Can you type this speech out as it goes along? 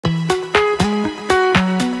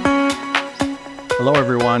Hello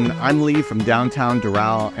everyone, I'm Lee from Downtown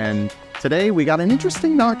Doral, and today we got an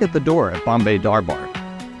interesting knock at the door at Bombay Darbar.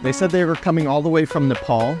 They said they were coming all the way from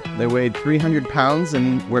Nepal. They weighed 300 pounds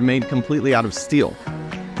and were made completely out of steel.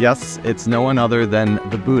 Yes, it's no one other than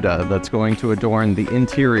the Buddha that's going to adorn the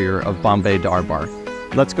interior of Bombay Darbar.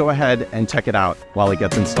 Let's go ahead and check it out while it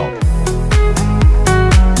gets installed.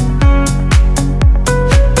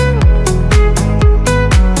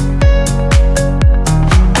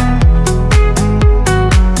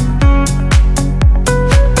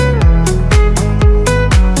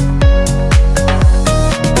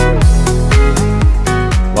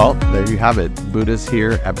 Well, there you have it. Buddha's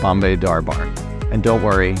here at Bombay Darbar. And don't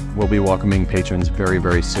worry, we'll be welcoming patrons very,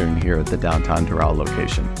 very soon here at the Downtown Doral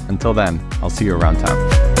location. Until then, I'll see you around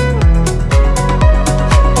town.